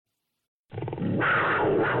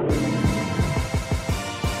You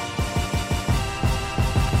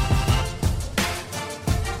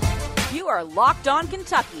are Locked On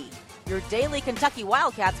Kentucky, your daily Kentucky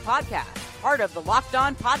Wildcats podcast, part of the Locked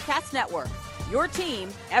On Podcast Network, your team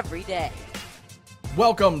every day.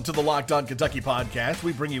 Welcome to the Locked On Kentucky podcast.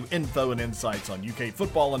 We bring you info and insights on UK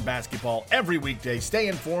football and basketball every weekday. Stay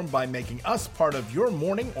informed by making us part of your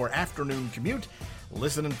morning or afternoon commute.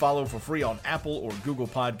 Listen and follow for free on Apple or Google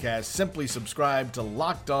Podcasts. Simply subscribe to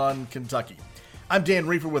Locked On Kentucky. I'm Dan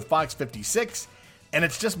Reefer with Fox 56, and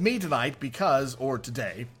it's just me tonight because, or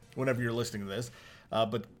today, whenever you're listening to this,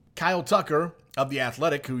 but Kyle Tucker of The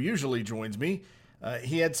Athletic, who usually joins me,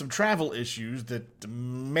 he had some travel issues that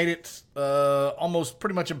made it almost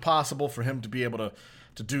pretty much impossible for him to be able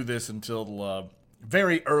to do this until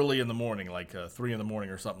very early in the morning, like 3 in the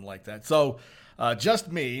morning or something like that. So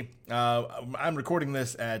just me. I'm recording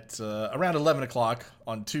this at around 11 o'clock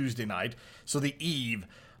on Tuesday night, so the eve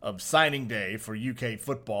of signing day for UK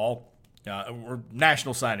football, or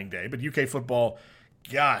National Signing Day, but UK football,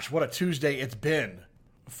 gosh, what a Tuesday it's been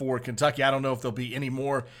for Kentucky. I don't know if there'll be any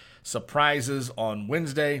more surprises on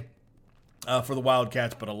Wednesday for the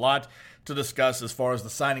Wildcats, but a lot to discuss as far as the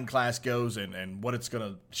signing class goes and what it's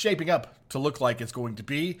going to shaping up to look like it's going to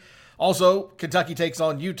be. Also, Kentucky takes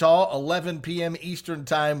on Utah, 11 p.m. Eastern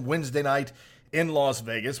time, Wednesday night in Las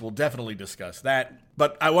Vegas. We'll definitely discuss that.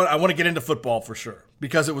 But I want to get into football for sure,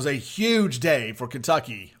 because it was a huge day for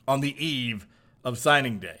Kentucky on the eve of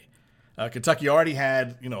signing day. Kentucky already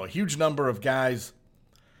had, a huge number of guys,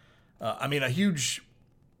 a huge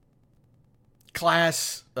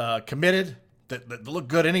class committed that looked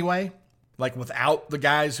good anyway, like without the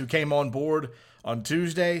guys who came on board on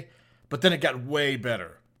Tuesday. But then it got way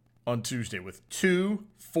better on Tuesday with 2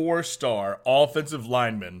 4-star offensive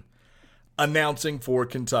linemen announcing for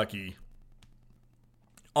Kentucky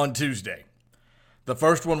on Tuesday. The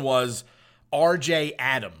first one was R.J.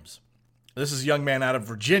 Adams. This is a young man out of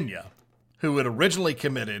Virginia who had originally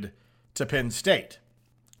committed to Penn State.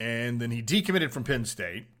 And then he decommitted from Penn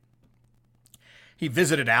State. He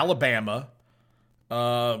visited Alabama,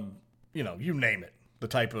 you name it, the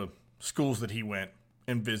type of schools that he went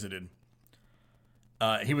and visited.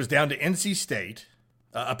 He was down to NC State.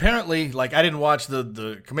 Apparently, I didn't watch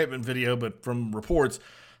the commitment video, but from reports,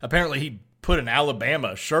 apparently he put an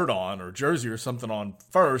Alabama shirt on or jersey or something on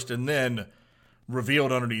first and then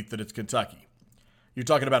revealed underneath that it's Kentucky. You're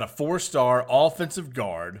talking about a 4-star offensive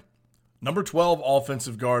guard, number 12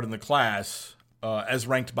 offensive guard in the class, as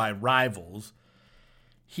ranked by Rivals.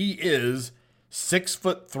 He is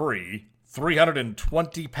 6'3",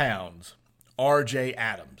 320 pounds, R.J.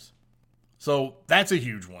 Adams. So that's a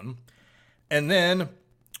huge one. And then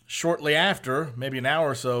shortly after, maybe an hour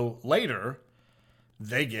or so later,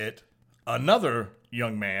 they get another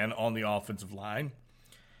young man on the offensive line,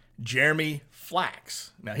 Jeremy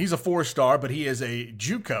Flax. Now, he's a 4-star, but he is a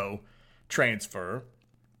JUCO transfer.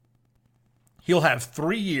 He'll have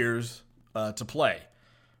 3 years to play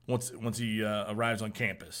once he arrives on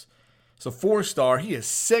campus. So 4-star, he is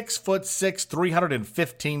 6'6",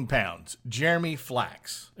 315 pounds. Jeremy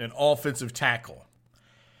Flax, an offensive tackle.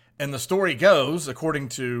 And the story goes, according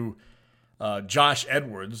to Josh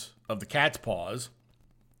Edwards of the Cat's Paws,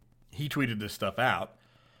 he tweeted this stuff out,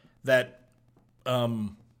 that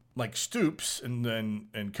Stoops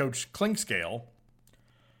and Coach Klingscale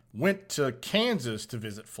went to Kansas to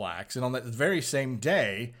visit Flax, and on that very same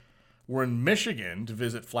day, were in Michigan to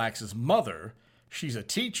visit Flax's mother. She's a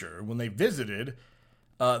teacher. When they visited,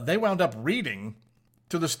 they wound up reading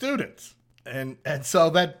to the students, and so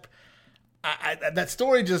that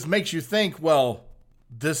story just makes you think, well,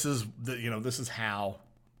 this is how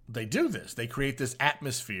they do this. They create this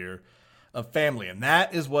atmosphere of family, and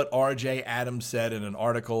that is what R.J. Adams said in an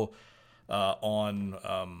article on.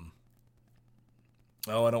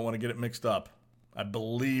 I don't want to get it mixed up. I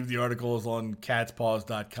believe the article is on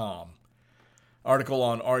catspaws.com. Article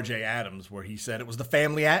on R.J. Adams where he said it was the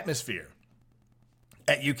family atmosphere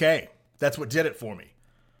at UK. That's what did it for me.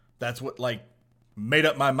 That's what made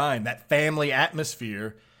up my mind. That family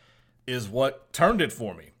atmosphere is what turned it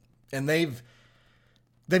for me. And they've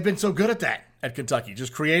been so good at that at Kentucky,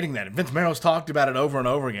 just creating that. And Vince Marrow's talked about it over and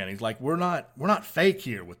over again. He's like, we're not fake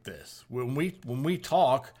here with this. When we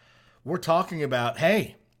talk, we're talking about,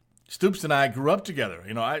 hey, Stoops and I grew up together.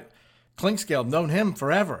 Klingscale, known him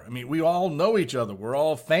forever. We all know each other. We're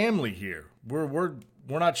all family here. We're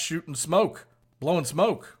not shooting smoke, blowing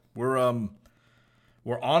smoke. We're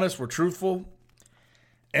honest, we're truthful,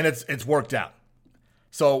 and it's worked out.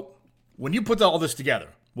 So when you put all this together,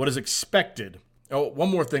 what is expected? Oh, one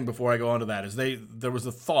more thing before I go on to that is there was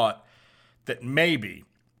a thought that maybe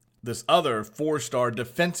this other 4-star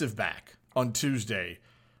defensive back on Tuesday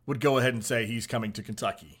would go ahead and say he's coming to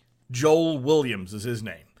Kentucky. Joel Williams is his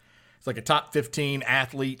name. It's like a top 15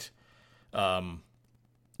 athlete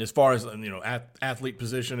as far as, athlete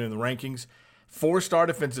position in the rankings. 4-star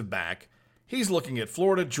defensive back. He's looking at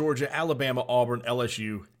Florida, Georgia, Alabama, Auburn,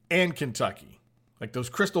 LSU, and Kentucky. Like those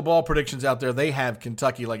crystal ball predictions out there, they have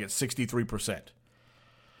Kentucky like at 63%.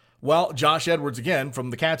 Well, Josh Edwards, again,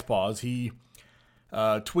 from the Cat's Paws, he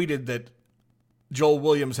tweeted that Joel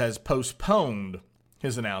Williams has postponed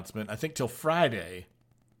his announcement, I think till Friday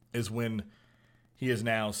is when he has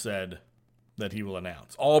now said that he will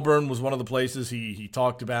announce. Auburn was one of the places he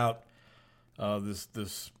talked about,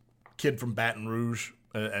 this kid from Baton Rouge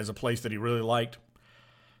as a place that he really liked.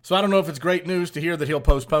 So I don't know if it's great news to hear that he'll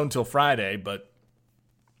postpone till Friday, but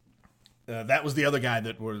that was the other guy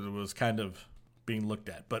that was kind of being looked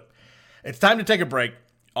at. But it's time to take a break.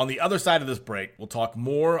 On the other side of this break, I'll talk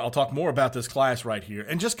more about this class right here.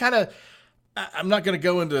 And just kind of, I'm not going to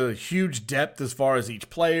go into huge depth as far as each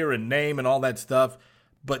player and name and all that stuff,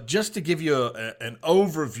 but just to give you an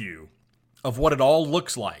overview of what it all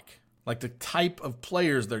looks like the type of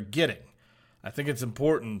players they're getting. I think it's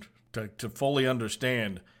important to fully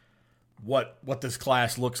understand what this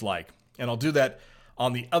class looks like. And I'll do that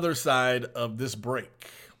on the other side of this break.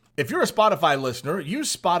 If you're a Spotify listener,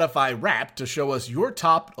 use Spotify Wrapped to show us your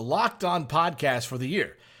top Locked On podcast for the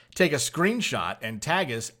year. Take a screenshot and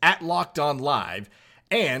tag us at Locked On Live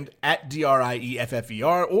and at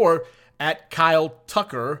DRIEFFER or at Kyle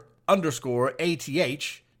Tucker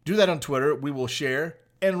 _ATH. Do that on Twitter. We will share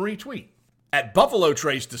and retweet. At Buffalo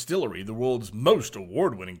Trace Distillery, the world's most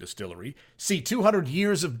award-winning distillery, see 200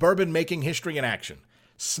 years of bourbon-making history in action.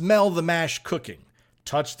 Smell the mash cooking.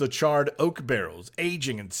 Touch the charred oak barrels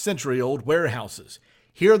aging in century-old warehouses.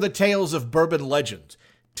 Hear the tales of bourbon legends,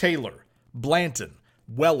 Taylor, Blanton,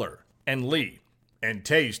 Weller, and Lee. And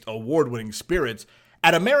taste award-winning spirits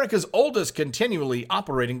at America's oldest continually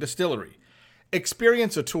operating distillery.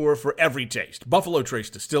 Experience a tour for every taste. Buffalo Trace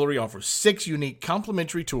Distillery offers 6 unique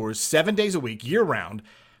complimentary tours 7 days a week year-round,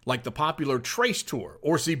 like the popular Trace Tour,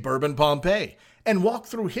 or see Bourbon Pompeii, and walk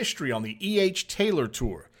through history on the E.H. Taylor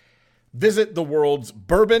Tour. Visit the world's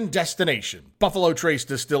bourbon destination, Buffalo Trace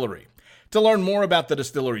Distillery. To learn more about the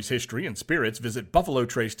distillery's history and spirits, visit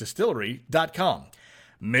buffalotracedistillery.com.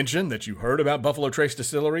 Mention that you heard about Buffalo Trace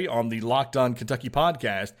Distillery on the Locked On Kentucky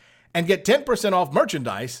podcast and get 10% off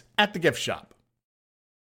merchandise at the gift shop.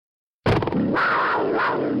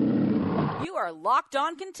 You are Locked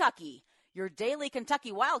On Kentucky, your daily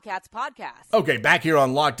Kentucky Wildcats podcast. Okay, back here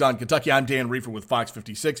on Locked On Kentucky, I'm Dan Reefer with Fox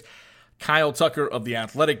 56. Kyle Tucker of The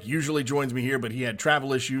Athletic usually joins me here, but he had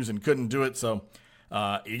travel issues and couldn't do it, so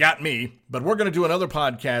you got me. But we're going to do another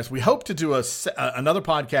podcast. We hope to do another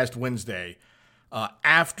podcast Wednesday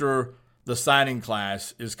after the signing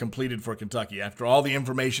class is completed for Kentucky, after all the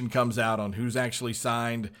information comes out on who's actually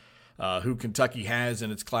signed, who Kentucky has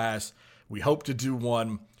in its class. We hope to do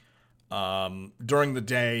one during the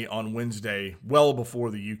day on Wednesday, well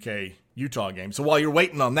before the UK-Utah game. So while you're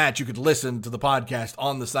waiting on that, you could listen to the podcast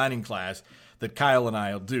on the signing class that Kyle and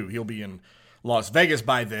I will do. He'll be in Las Vegas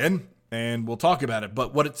by then, and we'll talk about it.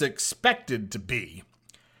 But what it's expected to be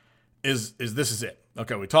is this is it.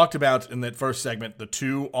 Okay, we talked about in that first segment the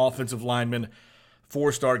 2 offensive linemen,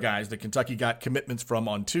 4-star guys that Kentucky got commitments from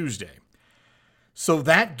on Tuesday. So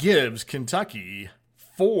that gives Kentucky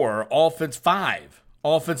 5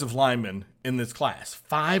 offensive linemen in this class.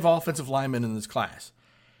 5 offensive linemen in this class.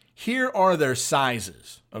 Here are their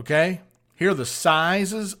sizes, okay? Here are the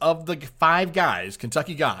sizes of the 5 guys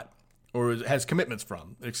Kentucky got or has commitments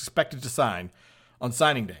from, expected to sign on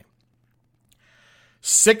signing day.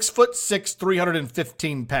 6'6",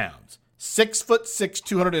 315 pounds. 6'6",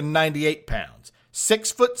 298 pounds.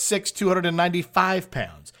 6'6", 295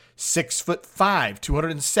 pounds. 6'5",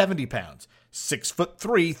 270 pounds.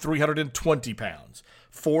 6'3", 320 pounds.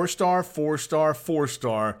 4-star, 4-star,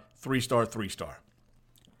 4-star, 3-star, 3-star.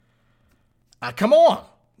 Come on.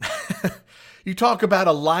 You talk about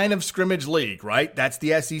a line of scrimmage league, right? That's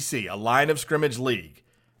the SEC, a line of scrimmage league.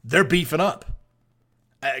 They're beefing up.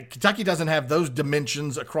 Kentucky doesn't have those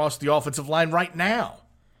dimensions across the offensive line right now.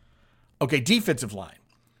 Okay, defensive line.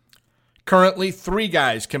 Currently 3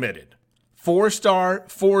 guys committed. 4-star,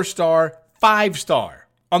 4-star, 5-star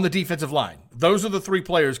on the defensive line. Those are the 3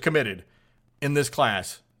 players committed in this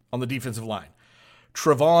class on the defensive line.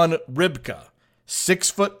 Trevon Ribka,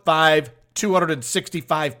 6'5",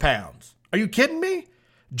 265 pounds. Are you kidding me?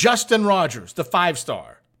 Justin Rogers, the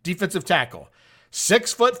 5-star defensive tackle,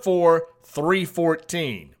 6'4",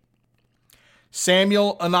 314.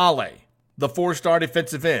 Samuel Anale, the 4-star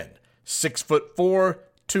defensive end, 6'4",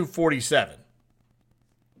 247.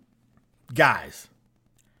 Guys,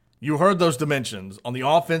 you heard those dimensions on the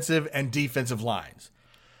offensive and defensive lines.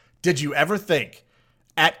 Did you ever think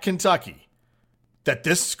at Kentucky that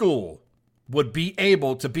this school would be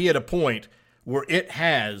able to be at a point where it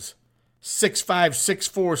has 6'5",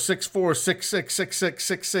 6'4", 6'4", 6'6", 6'6",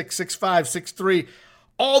 6'6", 6'5", 6'3",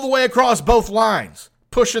 all the way across both lines,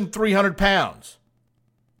 pushing 300 pounds?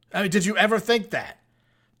 I mean, did you ever think that?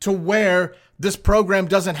 To where this program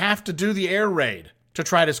doesn't have to do the air raid to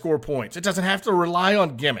try to score points. It doesn't have to rely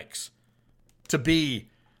on gimmicks to be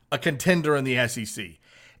a contender in the SEC.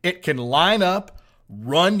 It can line up,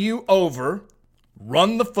 run you over,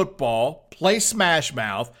 run the football, play smash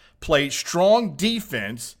mouth, play strong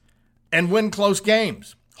defense, and win close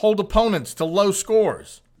games. Hold opponents to low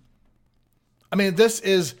scores. I mean, this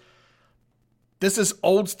is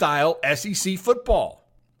old style SEC football.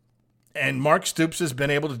 And Mark Stoops has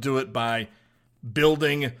been able to do it by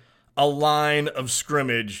building a line of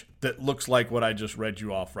scrimmage that looks like what I just read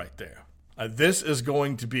you off right there. This is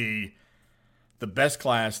going to be the best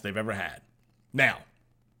class they've ever had. Now,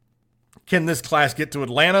 can this class get to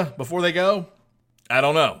Atlanta before they go? I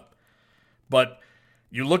don't know. But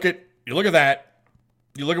you look at that,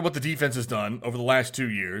 you look at what the defense has done over the last 2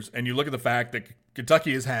 years, and you look at the fact that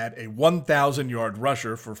Kentucky has had a 1,000-yard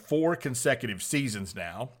rusher for 4 consecutive seasons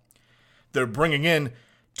now. They're bringing in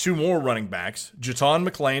 2 more running backs. Jaton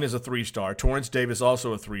McClain is a 3-star. Torrance Davis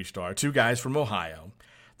also a 3-star. 2 guys from Ohio.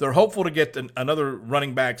 They're hopeful to get another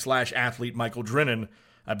running back / athlete, Michael Drennan.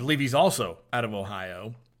 I believe he's also out of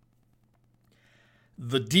Ohio.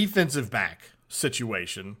 The defensive back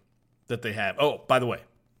situation that they have. Oh, by the way,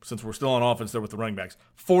 since we're still on offense there with the running backs,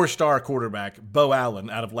 4-star quarterback Bo Allen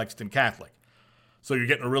out of Lexington Catholic. So you're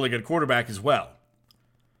getting a really good quarterback as well.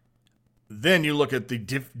 Then you look at the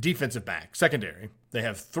defensive back, secondary. They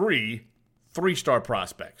have 3 3-star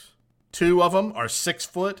prospects. 2 of them are 6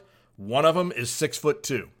 foot. 1 of them is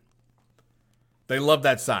 6'2". They love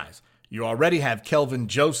that size. You already have Kelvin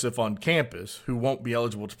Joseph on campus, who won't be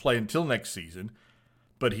eligible to play until next season,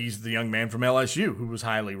 but he's the young man from LSU who was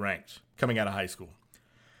highly ranked coming out of high school.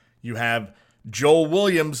 You have Joel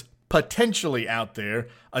Williams potentially out there,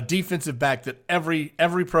 a defensive back that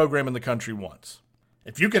every program in the country wants.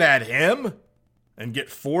 If you could add him and get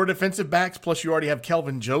 4 defensive backs, plus you already have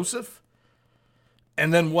Kelvin Joseph,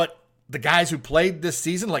 and then the guys who played this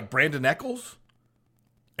season, like Brandon Eccles,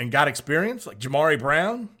 and got experience, like Jamari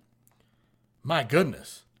Brown, my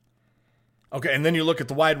goodness. Okay, and then you look at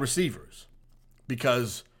the wide receivers,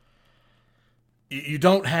 because you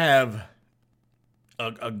don't have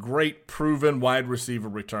a great proven wide receiver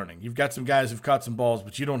returning. You've got some guys who've caught some balls,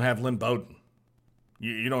 but you don't have Lynn Bowden.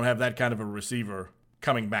 You don't have that kind of a receiver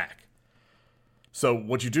coming back. So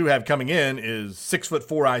what you do have coming in is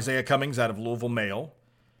 6'4" Isaiah Cummings out of Louisville Male,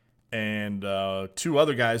 and 2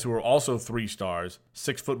 other guys who are also 3-stars,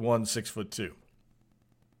 6'1", 6'2".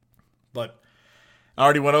 But I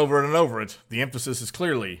already went over it and over it. The emphasis is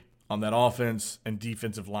clearly on that offense and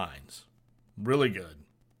defensive lines. Really good.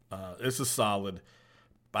 This is solid.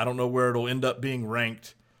 I don't know where it'll end up being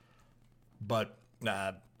ranked, but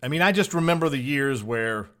I just remember the years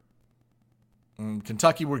where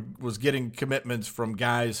Kentucky was getting commitments from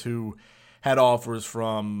guys who had offers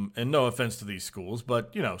from, and no offense to these schools,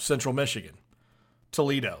 but, Central Michigan,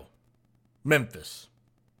 Toledo, Memphis,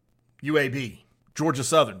 UAB, Georgia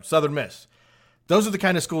Southern, Southern Miss. Those are the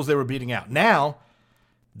kind of schools they were beating out. Now,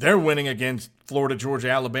 they're winning against Florida, Georgia,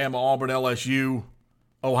 Alabama, Auburn, LSU,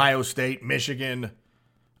 Ohio State, Michigan.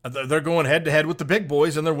 They're going head-to-head with the big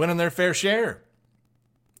boys, and they're winning their fair share.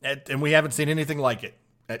 And we haven't seen anything like it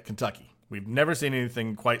at Kentucky. We've never seen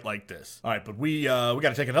anything quite like this. All right, but we got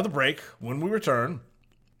to take another break. When we return,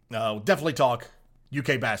 we'll definitely talk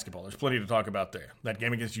UK basketball. There's plenty to talk about there. That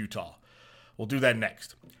game against Utah. We'll do that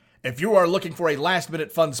next. If you are looking for a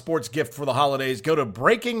last-minute fun sports gift for the holidays, go to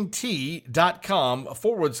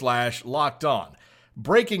breakingtea.com/lockedon.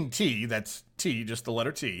 Breaking Tea, that's T, just the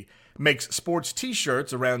letter T, makes sports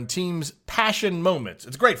t-shirts around teams' passion moments.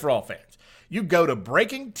 It's great for all fans. You go to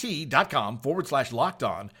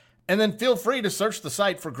breakingtea.com/lockedon, and then feel free to search the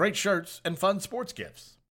site for great shirts and fun sports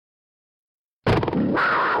gifts. This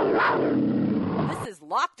is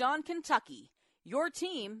Locked On Kentucky, your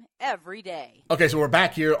team every day. Okay, so we're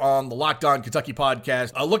back here on the Locked On Kentucky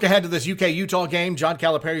podcast. A look ahead to this UK-Utah game. John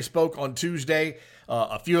Calipari spoke on Tuesday.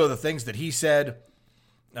 A few of the things that he said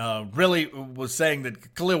really was saying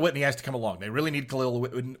that Khalil Whitney has to come along. They really need Khalil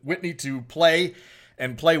Whitney to play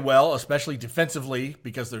and play well, especially defensively,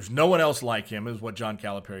 because there's no one else like him, is what John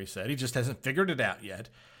Calipari said. He just hasn't figured it out yet.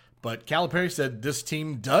 But Calipari said this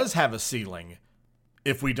team does have a ceiling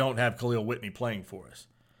if we don't have Khalil Whitney playing for us.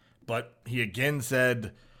 But he again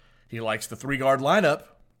said he likes the 3-guard lineup,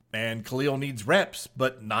 and Khalil needs reps,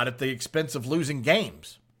 but not at the expense of losing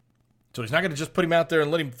games. So he's not going to just put him out there and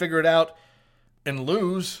let him figure it out and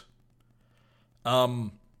lose.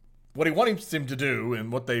 What he wants him to do, and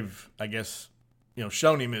what they've, I guess,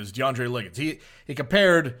 shown him, is DeAndre Liggins. He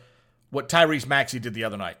compared what Tyrese Maxey did the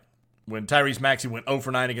other night. When Tyrese Maxey went 0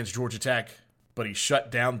 for 9 against Georgia Tech, but he shut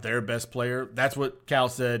down their best player. That's what Cal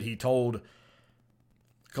said he told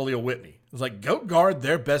Khalil Whitney. It was like, go guard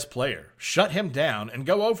their best player. Shut him down and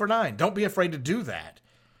go 0 for 9. Don't be afraid to do that.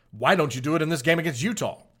 Why don't you do it in this game against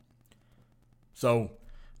Utah? So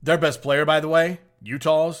their best player, by the way,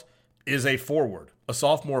 Utah's, is a forward, a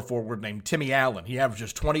sophomore forward named Timmy Allen. He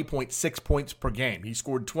averages 20.6 points per game. He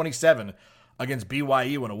scored 27 against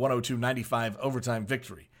BYU in a 102-95 overtime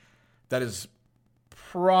victory. That is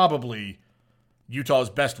probably Utah's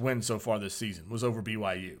best win so far this season, was over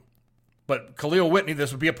BYU. But Khalil Whitney,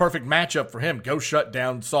 this would be a perfect matchup for him. Go shut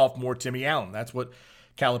down sophomore Timmy Allen. That's what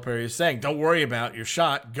Calipari is saying. Don't worry about your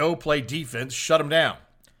shot. Go play defense. Shut him down.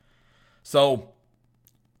 So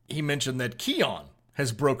he mentioned that Keon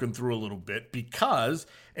has broken through a little bit because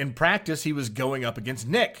in practice he was going up against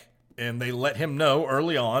Nick. And they let him know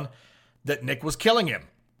early on that Nick was killing him,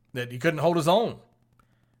 that he couldn't hold his own.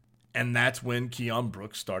 And that's when Keon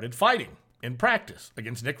Brooks started fighting in practice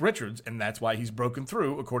against Nick Richards, and that's why he's broken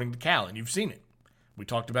through, according to Cal, and you've seen it. We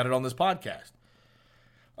talked about it on this podcast.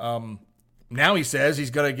 Now he says he's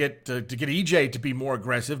going to get EJ to be more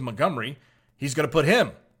aggressive, Montgomery. He's going to put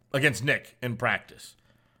him against Nick in practice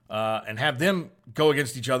and have them go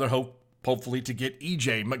against each other, hopefully to get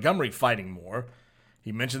EJ Montgomery fighting more.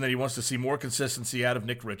 He mentioned that he wants to see more consistency out of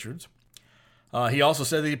Nick Richards. He also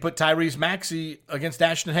said that he put Tyrese Maxey against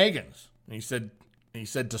Ashton Hagans. And he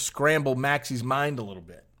said to scramble Maxey's mind a little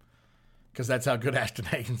bit because that's how good Ashton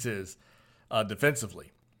Hagans is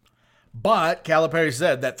defensively. But Calipari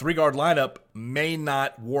said that 3-guard lineup may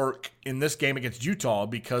not work in this game against Utah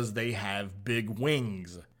because they have big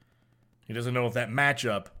wings. He doesn't know if that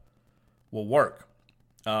matchup will work.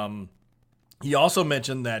 He also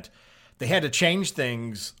mentioned that they had to change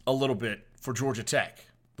things a little bit for Georgia Tech.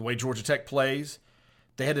 The way Georgia Tech plays,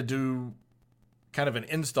 they had to do kind of an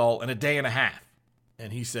install in a day and a half.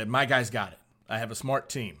 And he said, my guys got it. I have a smart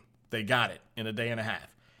team. They got it in a day and a half.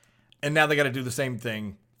 And now they got to do the same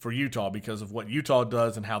thing for Utah because of what Utah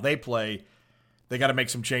does and how they play. They got to make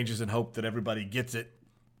some changes and hope that everybody gets it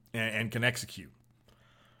and can execute.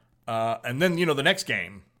 And then, the next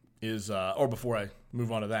game is, or before I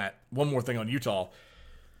move on to that, one more thing on Utah.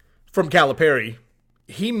 From Calipari,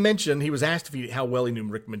 he mentioned, he was asked how well he knew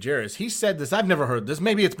Rick Majerus. He said this, I've never heard this.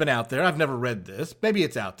 Maybe it's been out there. I've never read this. Maybe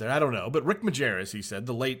it's out there. I don't know. But Rick Majerus, he said,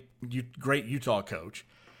 the late, great Utah coach,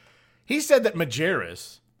 he said that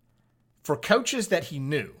Majerus, for coaches that he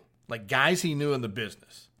knew, like guys he knew in the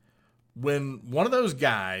business, when one of those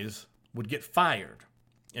guys would get fired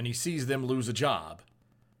and he sees them lose a job,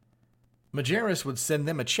 Majerus would send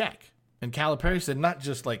them a check. And Calipari said not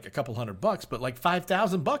just like a couple $100, but like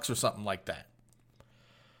 $5,000 or something like that.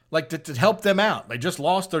 Like to help them out. They just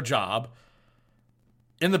lost their job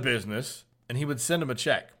in the business, and he would send them a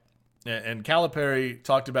check. And Calipari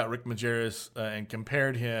talked about Rick Majerus and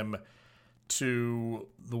compared him to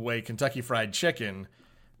the way Kentucky Fried Chicken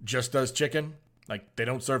just does chicken. Like they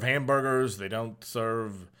don't serve hamburgers, they don't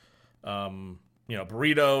serve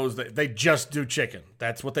burritos. They just do chicken.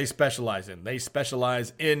 That's what they specialize in. They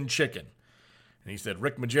specialize in chicken. And he said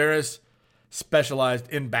Rick Majerus specialized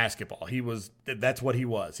in basketball. That's what he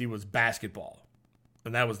was. He was basketball.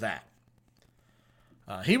 And that was that.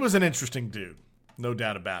 He was an interesting dude. No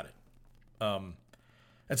doubt about it. And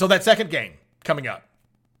so that second game coming up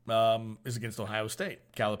is against Ohio State.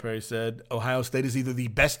 Calipari said Ohio State is either the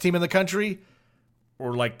best team in the country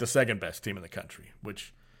or like the second best team in the country,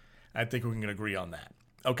 which I think we can agree on that.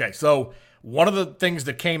 Okay, so one of the things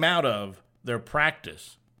that came out of their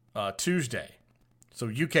practice Tuesday, so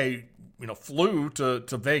UK flew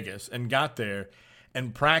to Vegas and got there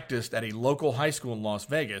and practiced at a local high school in Las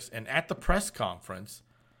Vegas. And at the press conference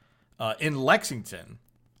in Lexington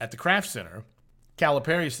at the Kraft Center,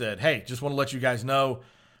 Calipari said, hey, just want to let you guys know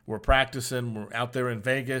we're practicing. We're out there in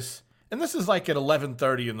Vegas. And this is like at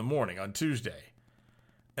 11:30 in the morning on Tuesday.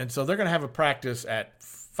 And so they're going to have a practice at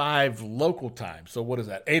 5 local time. So what is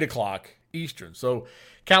that? 8 o'clock Eastern. So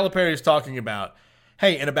Calipari is talking about,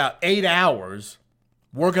 hey, in about 8 hours,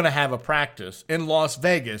 we're going to have a practice in Las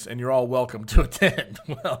Vegas, and you're all welcome to attend.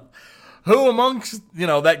 Well, who amongst,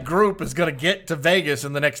 that group is going to get to Vegas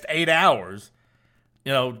in the next 8 hours?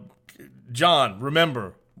 John,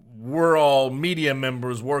 remember, we're all media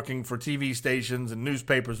members working for TV stations and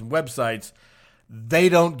newspapers and websites. they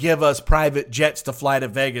don't give us private jets to fly to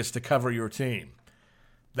Vegas to cover your team.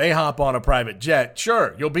 They hop on a private jet.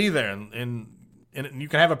 Sure, you'll be there, and you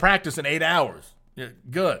can have a practice in 8 hours. Yeah,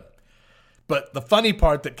 good. But the funny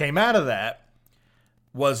part that came out of that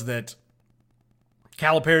was that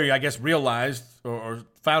Calipari, I guess, realized or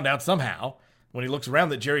found out somehow when he looks around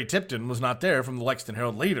that Jerry Tipton was not there from the Lexington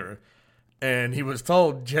Herald-Leader, and he was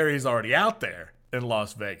told Jerry's already out there in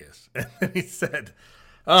Las Vegas. And then he said,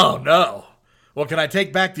 oh, no. Well, can I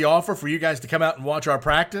take back the offer for you guys to come out and watch our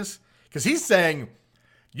practice? Because he's saying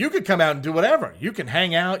you could come out and do whatever. You can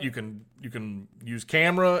hang out. You can use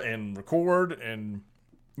camera and record, and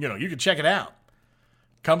you can check it out.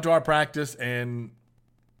 Come to our practice and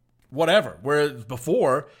whatever. Whereas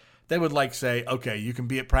before, they would say, okay, you can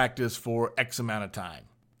be at practice for X amount of time,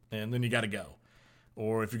 and then you got to go.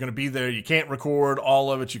 Or if you're going to be there, you can't record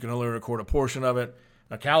all of it. You can only record a portion of it.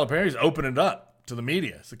 Now, Calipari's opened it up to the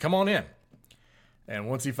media. So come on in. And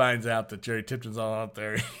once he finds out that Jerry Tipton's out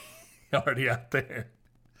there, already out there,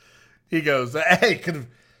 he goes, hey, can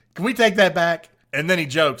we take that back? And then he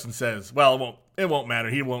jokes and says, well, it won't matter.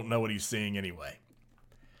 He won't know what he's seeing anyway.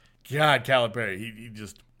 God,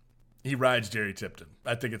 Calipari, he rides Jerry Tipton.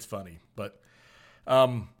 I think it's funny. But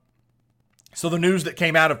so the news that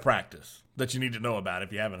came out of practice that you need to know about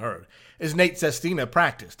if you haven't heard is Nate Sestina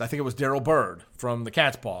practiced. I think it was Daryl Bird from the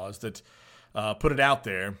Cat's Paws that put it out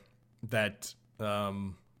there that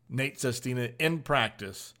Nate Sestina in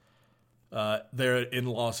practice there in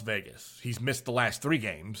Las Vegas. He's missed the last 3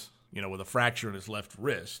 games, with a fracture in his left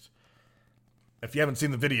wrist. If you haven't seen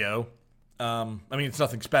the video, it's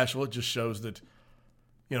nothing special. It just shows that,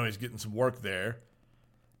 he's getting some work there.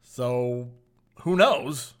 So who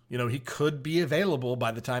knows? He could be available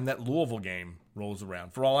by the time that Louisville game rolls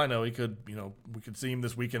around. For all I know, he could, we could see him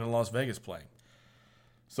this weekend in Las Vegas playing.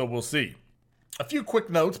 So we'll see. A few quick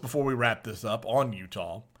notes before we wrap this up on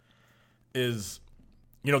Utah is,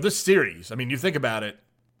 this series, you think about it,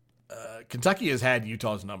 Kentucky has had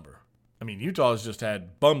Utah's number. Utah has just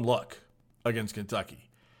had bum luck against Kentucky.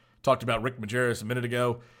 Talked about Rick Majerus a minute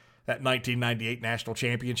ago, that 1998 national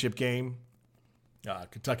championship game.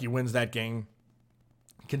 Kentucky wins that game.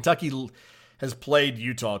 Kentucky has played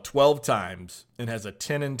Utah 12 times and has a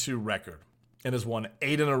 10-2 record and has won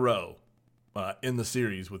 8 in a row in the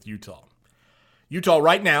series with Utah. Utah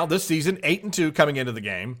right now, this season, 8-2 coming into the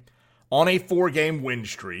game, on a 4-game win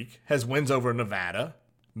streak, has wins over Nevada,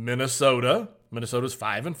 Minnesota. Minnesota's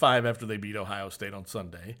 5-5 after they beat Ohio State on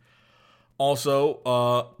Sunday.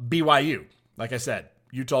 Also, BYU. Like I said,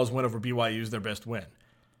 Utah's win over BYU is their best win.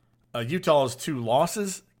 Utah's 2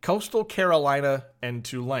 losses, Coastal Carolina and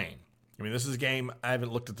Tulane. This is a game, I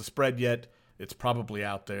haven't looked at the spread yet. It's probably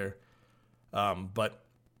out there. But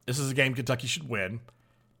this is a game Kentucky should win.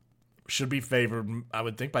 Should be favored, I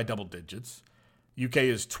would think, by double digits. UK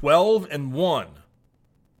is 12-1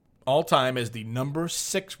 all time as the number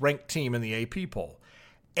 6 ranked team in the AP poll.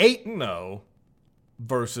 8-0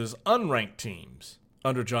 versus unranked teams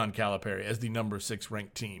under John Calipari as the number 6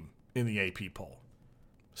 ranked team in the AP poll.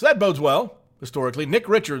 So that bodes well, historically. Nick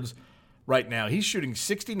Richards, right now, he's shooting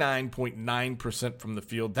 69.9% from the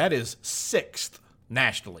field. That is 6th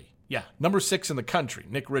nationally. Yeah, number 6 in the country,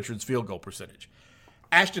 Nick Richards' field goal percentage.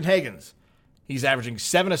 Ashton Hagans, he's averaging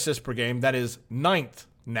 7 assists per game. That is 9th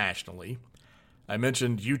nationally. I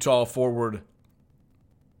mentioned Utah forward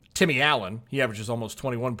Timmy Allen. He averages almost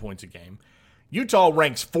 21 points a game. Utah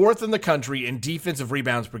ranks 4th in the country in defensive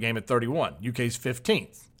rebounds per game at 31. UK's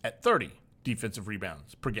 15th at 30 defensive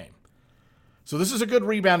rebounds per game. So this is a good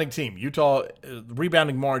rebounding team. Utah,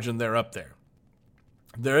 rebounding margin, they're up there.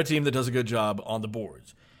 They're a team that does a good job on the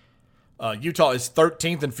boards. Utah is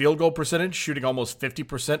 13th in field goal percentage, shooting almost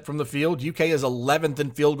 50% from the field. UK is 11th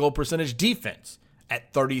in field goal percentage defense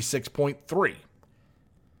at 36.3.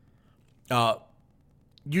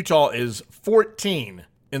 Utah is 14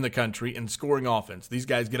 in the country in scoring offense. These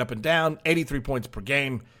guys get up and down, 83 points per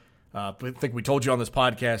game. I think we told you on this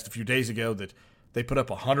podcast a few days ago that they put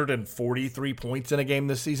up 143 points in a game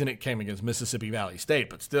this season. It came against Mississippi Valley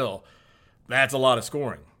State, but still, that's a lot of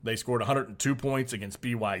scoring. They scored 102 points against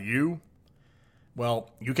BYU.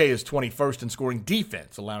 Well, UK is 21st in scoring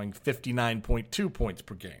defense, allowing 59.2 points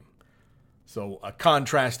per game. So a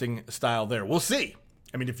contrasting style there. We'll see.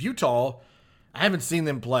 If Utah, I haven't seen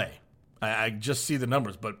them play. I just see the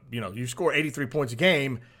numbers. But, you score 83 points a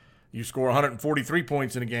game, you score 143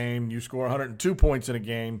 points in a game, you score 102 points in a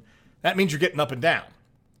game. That means you're getting up and down.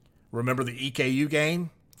 Remember the EKU game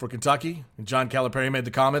for Kentucky? And John Calipari made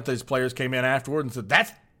the comment that his players came in afterward and said,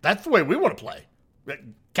 that's the way we want to play.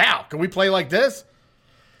 Cal, can we play like this?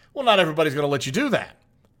 Well, not everybody's going to let you do that.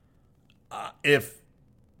 If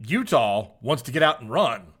Utah wants to get out and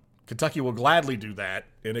run. Kentucky will gladly do that,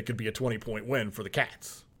 and it could be a 20-point win for the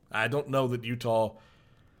Cats. I don't know that Utah,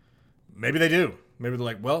 maybe they do. Maybe they're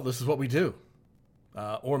like, well, this is what we do.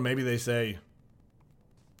 Or maybe they say,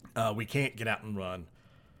 we can't get out and run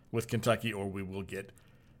with Kentucky or we will get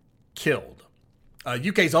killed.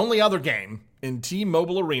 UK's only other game in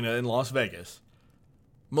T-Mobile Arena in Las Vegas,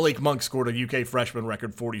 Malik Monk scored a UK freshman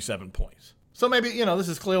record 47 points. So maybe, this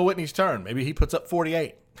is Cleo Whitney's turn. Maybe he puts up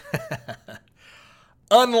 48.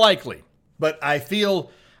 Unlikely, but I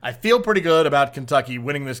feel pretty good about Kentucky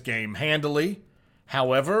winning this game handily.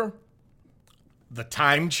 However, the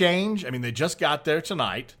time change, they just got there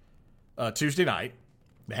tonight, Tuesday night.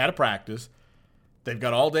 They had a practice. They've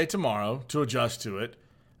got all day tomorrow to adjust to it.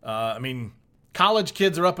 College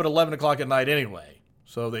kids are up at 11 o'clock at night anyway,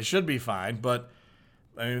 so they should be fine. But,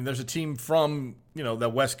 there's a team from, the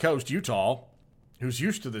West Coast, Utah, who's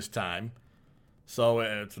used to this time. So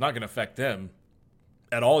it's not going to affect them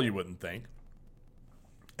at all, you wouldn't think.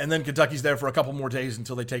 And then Kentucky's there for a couple more days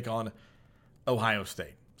until they take on Ohio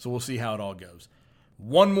State. So we'll see how it all goes.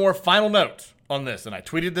 One more final note on this, and I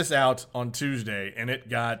tweeted this out on Tuesday, and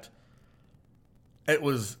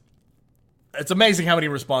it's amazing how many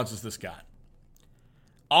responses this got.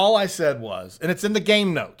 All I said was, and it's in the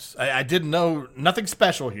game notes. I did nothing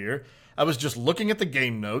special here. I was just looking at the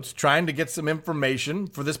game notes, trying to get some information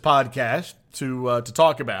for this podcast to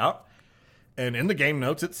talk about. And in the game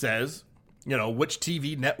notes, it says, which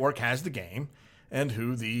TV network has the game and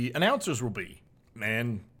who the announcers will be.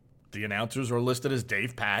 And the announcers are listed as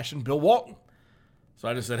Dave Pasch and Bill Walton. So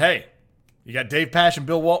I just said, hey, you got Dave Pasch and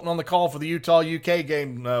Bill Walton on the call for the Utah-UK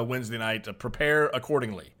game Wednesday night. Prepare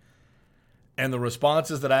accordingly. And the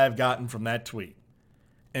responses that I have gotten from that tweet,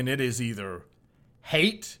 and it is either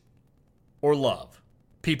hate or love.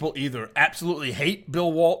 People either absolutely hate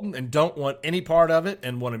Bill Walton and don't want any part of it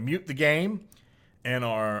and want to mute the game and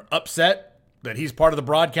are upset that he's part of the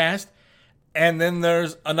broadcast. And then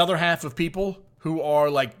there's another half of people who are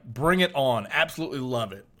like, bring it on, absolutely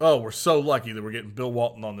love it. Oh, we're so lucky that we're getting Bill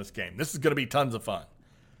Walton on this game. This is going to be tons of fun.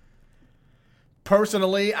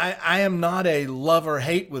 Personally, I am not a love or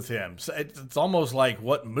hate with him. So it's almost like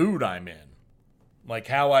what mood I'm in, like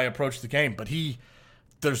how I approach the game. But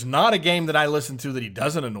there's not a game that I listen to that he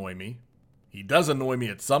doesn't annoy me. He does annoy me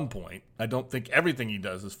at some point. I don't think everything he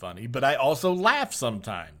does is funny, but I also laugh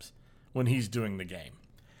sometimes when he's doing the game.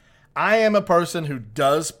 I am a person who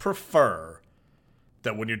does prefer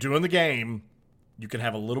that when you're doing the game, you can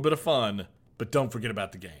have a little bit of fun, but don't forget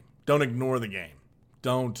about the game. Don't ignore the game.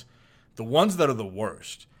 The ones that are the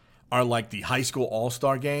worst are like the high school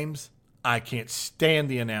all-star games. I can't stand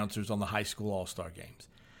the announcers on the high school all-star games.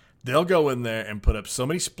 They'll go in there and put up so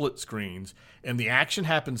many split screens, and the action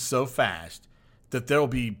happens so fast that there'll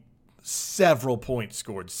be several points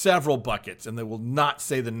scored, several buckets, and they will not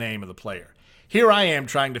say the name of the player. Here I am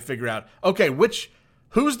trying to figure out, okay,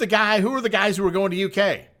 who are the guys who are going to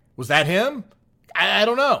UK? Was that him? I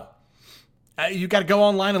don't know. You got to go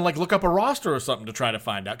online and look up a roster or something to try to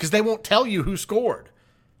find out, because they won't tell you who scored.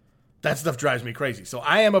 That stuff drives me crazy. So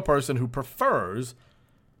I am a person who prefers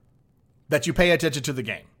that you pay attention to the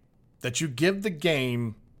game, that you give the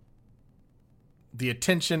game the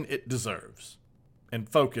attention it deserves and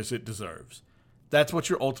focus it deserves. That's what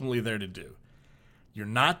you're ultimately there to do. You're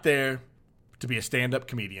not there to be a stand-up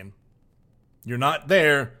comedian. You're not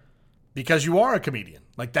there because you are a comedian.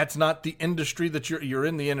 That's not the industry that you're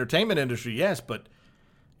in. The entertainment industry, yes, but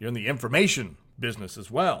you're in the information business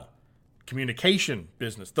as well. Communication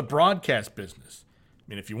business, the broadcast business.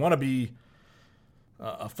 If you want to be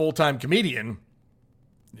a full-time comedian,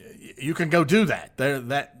 you can go do that.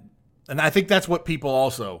 And I think that's what people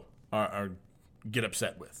also get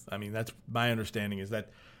upset with. That's my understanding, is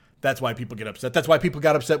that's why people get upset. That's why people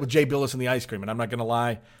got upset with Jay Billis and the ice cream. And I'm not going to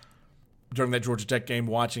lie, during that Georgia Tech game,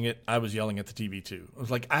 watching it, I was yelling at the TV too. I was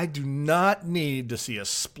like, I do not need to see a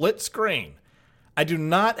split screen. I do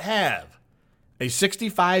not have a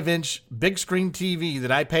 65-inch big screen TV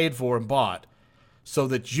that I paid for and bought so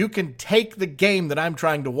that you can take the game that I'm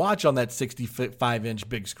trying to watch on that 65-inch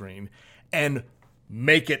big screen and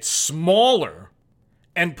make it smaller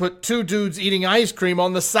and put two dudes eating ice cream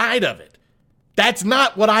on the side of it. That's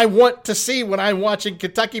not what I want to see when I'm watching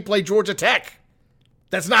Kentucky play Georgia Tech.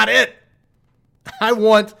 That's not it. I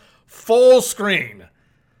want full screen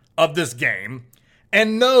of this game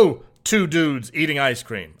and no two dudes eating ice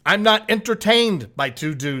cream. I'm not entertained by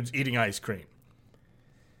two dudes eating ice cream.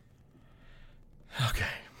 Okay,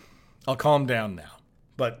 I'll calm down now.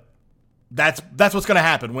 But that's what's going to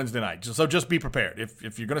happen Wednesday night. So just be prepared.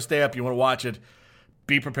 If you're going to stay up, you want to watch it,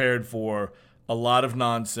 be prepared for a lot of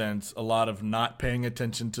nonsense, a lot of not paying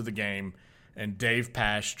attention to the game, and Dave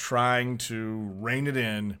Pasch trying to rein it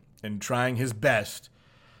in and trying his best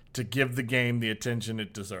to give the game the attention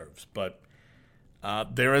it deserves. But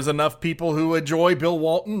there is enough people who enjoy Bill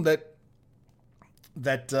Walton that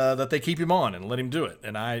they keep him on and let him do it.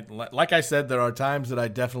 And like I said, there are times that I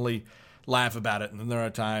definitely laugh about it, and then there are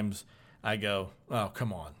times I go, oh,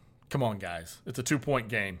 come on, guys, it's a 2-point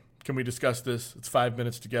game. Can we discuss this? It's 5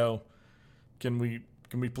 minutes to go. Can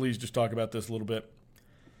we please just talk about this a little bit?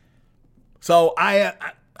 So I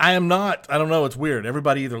am not, I don't know, it's weird.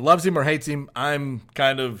 Everybody either loves him or hates him. I'm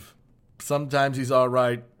kind of, sometimes he's all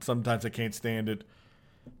right, sometimes I can't stand it.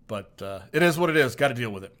 But it is what it is. Got to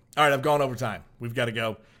deal with it. All right, I've gone over time. We've got to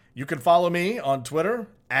go. You can follow me on Twitter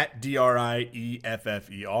at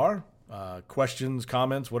DRIEFFER. Questions,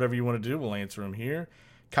 comments, whatever you want to do, we'll answer them here.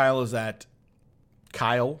 Kyle is at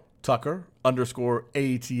Kyle Tucker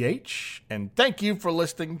 _ATH. And thank you for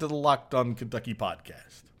listening to the Locked On Kentucky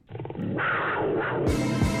podcast.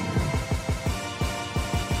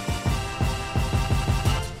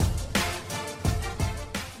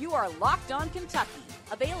 You are Locked On Kentucky.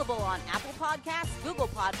 Available on Apple Podcasts, Google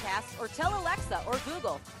Podcasts, or tell Alexa or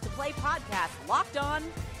Google to play podcast Locked On.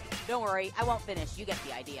 Don't worry, I won't finish. You get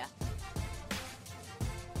the idea.